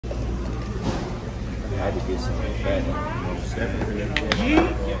had to get some fat.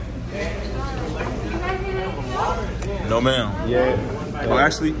 No, ma'am. Yeah. Oh,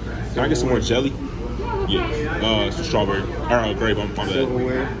 actually, can I get some more jelly? Yeah. Some strawberry. Or grape. My bad.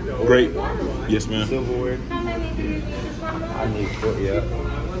 Silverware. Grape. Yes, ma'am. Silverware. I need foot, yeah.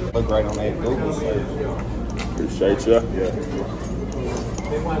 Look right on that Google search. Appreciate ya. Yeah.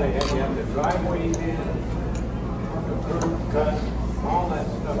 They want to have the driveways in, cut, all that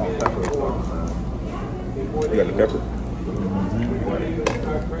stuff in before You got the pepper? they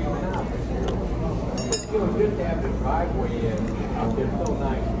start bringing it out. It's good to have the driveway in. It's so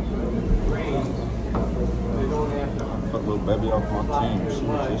nice. Because if it rains, they don't have to Put little baby off my team. She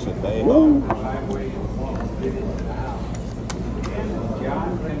was just a baby. driveway and get into the house. And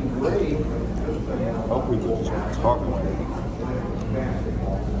John and Ray, Hope we could just be talking with it.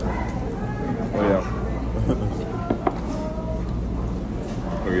 Oh, yeah.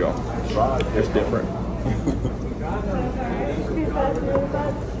 Here we go. It's different.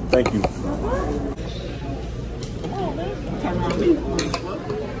 Thank you.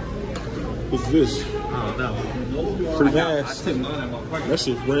 What's this? Oh, no. Free gas. I took none of my pocket. That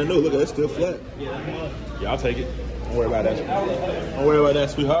shit's brand new. Look at that, still flat. Yeah, I'll take it. Don't worry about that. Don't worry about that,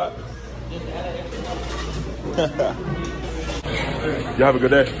 sweetheart. Y'all have a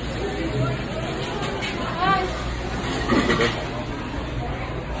good day.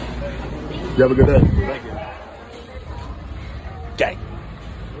 You have a good day. Thank you. Gang.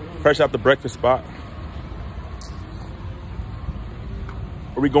 Fresh out the breakfast spot.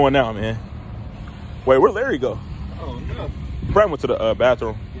 Where we going now, man? Wait, where'd Larry go? Oh, no. Brad went to the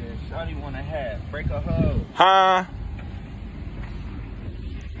bathroom. Yeah, Shawty want to have. Break a hole. Huh?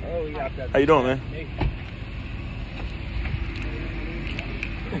 Oh, he got that. How you doing, man? He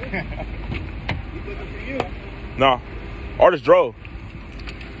looking for you. No. Artist drove.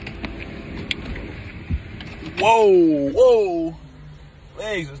 Whoa, whoa.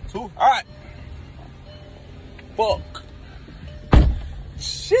 Legs is too hot. Fuck.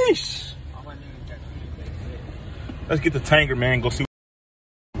 Sheesh. Let's get the tanker, man. Go see.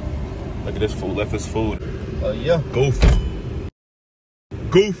 Look at this food. Left this food. Oh, yeah. Goofy.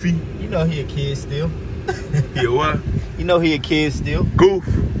 Goofy. You know he a kid still. Yeah, what? You know he a kid still. Goof.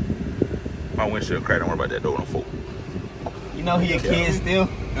 My windshield cracked. Don't worry about that door on full. You know he a kid still.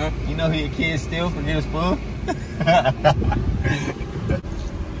 Huh? You know he a kid still. Forget his food.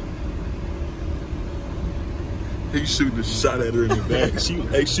 He shooting a shot at her in the back.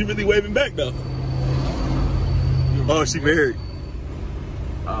 She really waving back though. Oh, she married.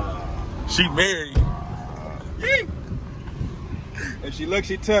 She married. Yee. If she looks,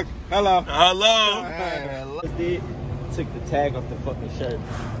 she took. Hello. Hello. Did took the tag off the fucking shirt.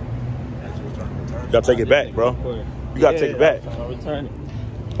 You gotta take it back, bro. You gotta take it back. I'll return it.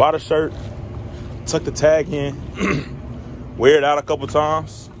 Bought a shirt, tuck the tag in, wear it out a couple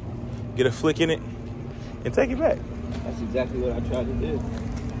times, get a flick in it, and take it back. That's exactly what I tried to do.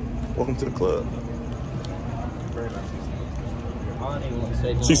 Welcome to the club. I don't even want to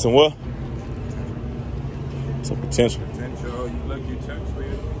say See some what? Some potential. Potential. You look, you touch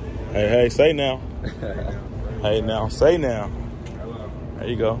with. Hey, say now. Hey, now, say now. Hello. There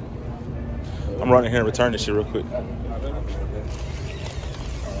you go. I'm running here and return this shit real quick.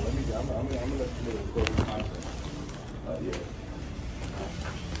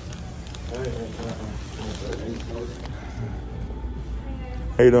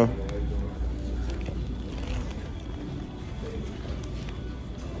 How you doing?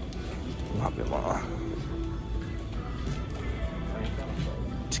 Not been long.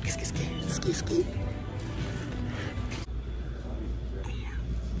 Ski.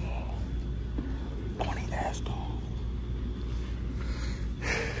 Corny ass dog.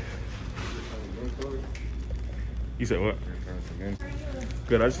 You said what?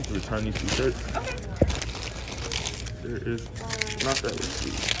 Good, I just need to return these t-shirts. Okay. There is not that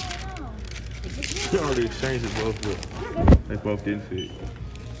receipt. We already exchanged it both, but they both didn't fit.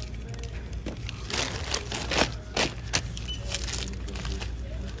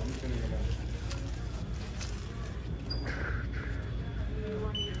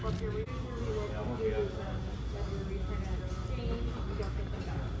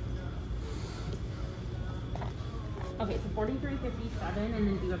 Okay, so 4357, and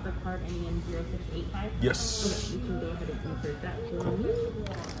then do you have the card ending in 0685? Yes. Okay, you can go ahead and insert that for me.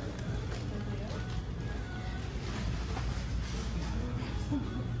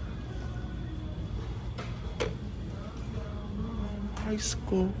 High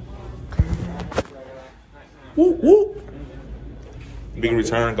school. Woo woo. Big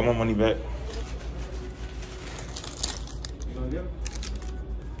return. Got my money back.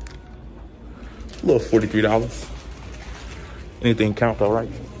 A little $43. Anything count though, right?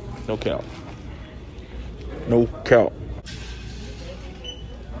 No count. No count.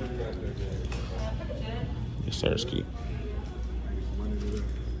 Yes, sir, Ski.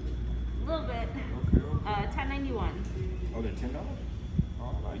 A little bit. $10.91. Oh, they're $10?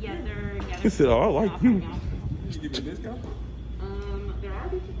 Yeah, they're. He said, "Oh, I like you." Did you give me a discount? There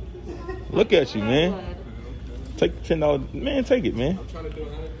are. Look at you, man. Take the $10. Man, take it, man. I'm trying to do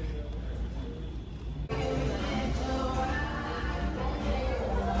 100.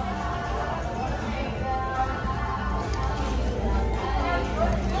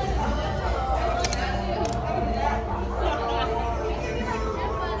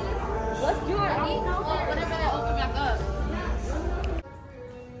 Let's do it. Whenever they open back up.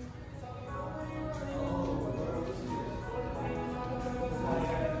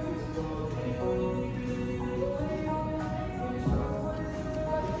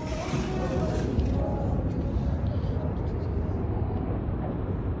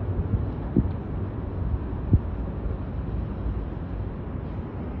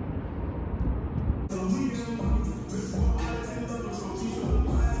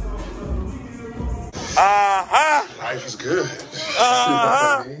 Life is good.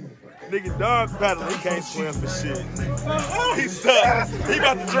 Nigga dog paddle, he can't swim for shit. He stuck. He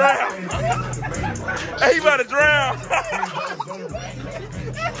about to drown. He about to drown.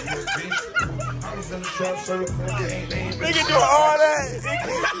 Nigga doing all that.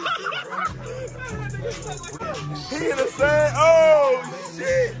 He in the sand. Oh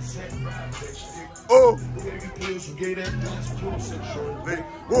shit. Oh.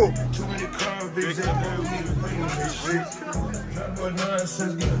 Whoa. Too many convicts that don't even bring this shit. Not but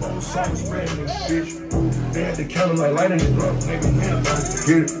nonsense, get both sides spreading this shit. They had to count them like lighting it up, nigga, man,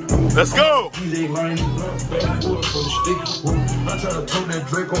 get it. Let's go! DJ lining up, backwood for the stick. I'm trying to throw that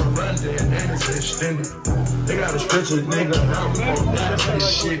Drake on the run there, and it's extended. They got to stretch a nigga, I'm gonna die for this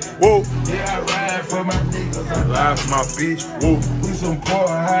shit. Whoa! Yeah, I ride for my niggas, I ride for my bitch. Whoa! We some poor,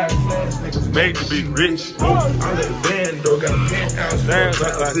 high class niggas made to be rich. Whoa! I'm at the band, though, got a penthouse.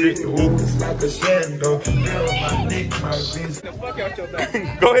 It's like a shando. My neck, my wrist.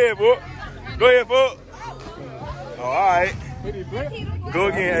 Go ahead, boy. Go ahead, boy. Oh, all right. Go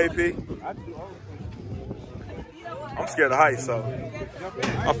again, AP. I'm scared of heights, so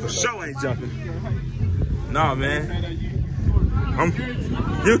I for sure ain't jumping. Nah, man. I'm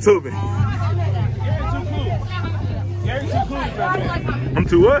YouTubing. Gary's too cool to jump in. I'm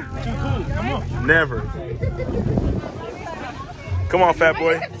too what? Too cool. Come on. Never. Come on, fat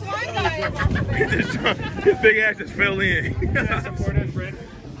boy. His big ass just fell in.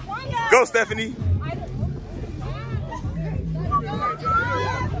 Go, Stephanie.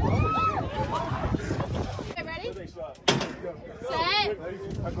 Okay, ready? Set.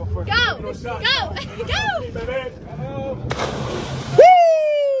 Go. Go. Go.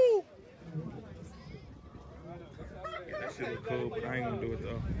 Woo! That shit look cool, but I ain't gonna do it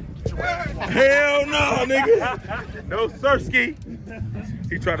though. Hell no, nigga. No Sirski.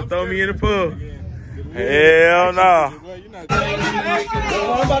 He tried to throw me in the pool. Hell no.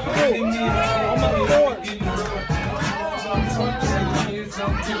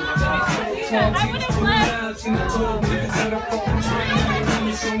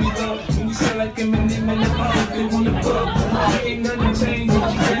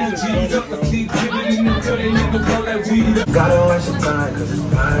 Gotta watch the time, cause it's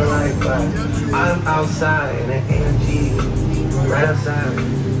fine like that. I'm outside in an AMG, right outside,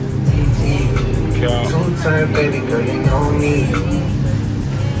 TT. Two-time baby girl, you know me.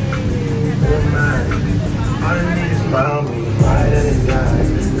 Good night. All the niggas follow me, right at the guy.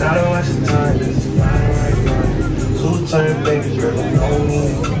 Gotta watch the time, cause it's fine like that. Two-time baby girl, you know me.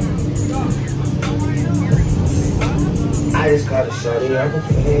 I just got a shorty, I can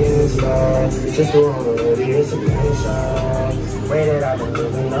feel stuff. Just go on the road, it's a shot. Way that I've been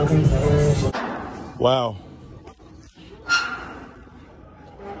living, no compassion. Wow.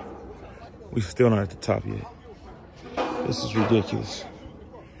 We still not at the top yet. This is ridiculous.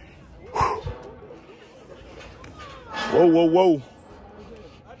 Whoa, whoa, whoa.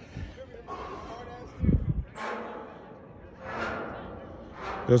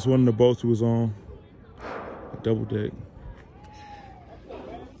 That's one of the boats we was on. A double deck.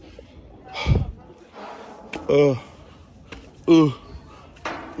 Ooh.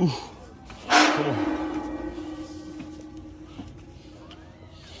 Come on.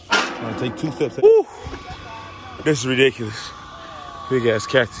 I'm gonna take 2 steps. Woo. This is ridiculous. Big ass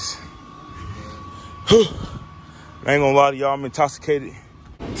cactus. I ain't gonna lie to y'all, I'm intoxicated.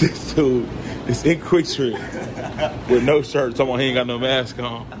 This dude is in Quick Trip with no shirt. Talking about he ain't got no mask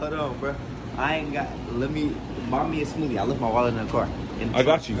on. Hold on, bro. I ain't got. Let me buy me a smoothie. I left my wallet in the car. I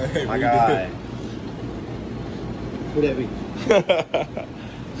got you. My God. Who that be?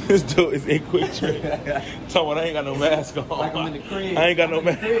 This dude is in Quick Trip. Talking about I ain't got no mask on. Like I'm in the crib. I ain't got no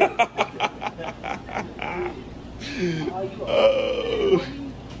mask. Oh.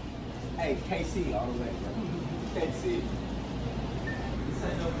 Hey, KC all the way, bro. KC.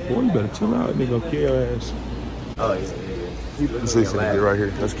 Boy, you better chill out, nigga. Kill your ass. Oh, yeah. Let's see if get right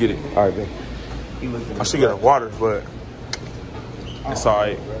here. Let's get it. All right, man. I should get a water, but it's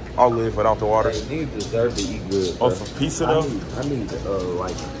alright. I'll live without the water. Niggas deserve to eat good. Oh, some pizza though? I need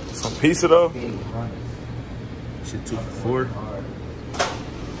like some pizza though? Shit 2 for $4.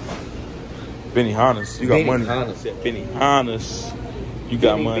 Benihana's. You got money. Benihana's. You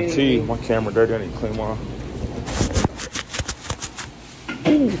got money too. My camera dirty. I need to clean mine.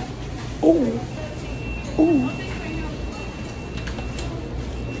 Ooh. Ooh. Ooh.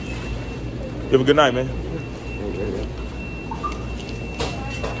 You have a good night, man.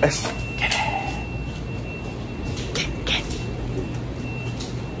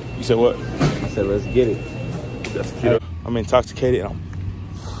 You said what? I said, let's get it. That's cute. I'm intoxicated and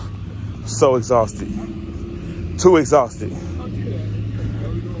I'm so exhausted. Too exhausted.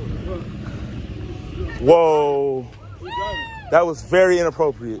 Whoa. That was very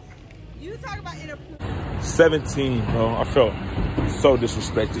inappropriate. You talk about inappropriate. 17, bro. I felt so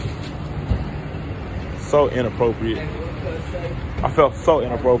disrespected. So inappropriate. I felt so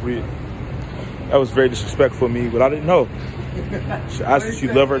inappropriate. That was very disrespectful of me, but I didn't know. She asked if she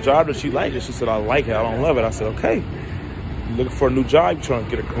loved her job, does she like it? She said, I like it, I don't love it. I said, okay. You looking for a new job, you trying to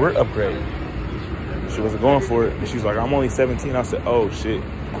get a career upgrade. She wasn't going for it. And she's like, I'm only 17. I said, oh shit.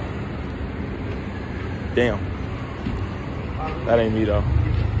 Damn. That ain't me though.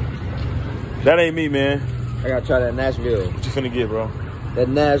 That ain't me, man. I gotta try that Nashville. What you finna get, bro? That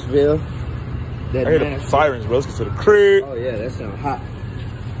Nashville. That I hear the sirens, bro. Let's get to the crib. Oh yeah, that sound hot.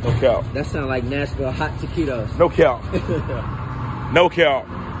 No cap. That sound like Nashville hot taquitos. No cap. No cap.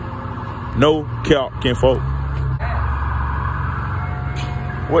 No cap, kinfolk.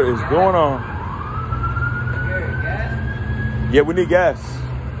 What is going on? Yeah, we need gas.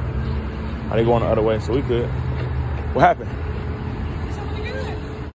 I didn't go on the other way, so we could. What happened?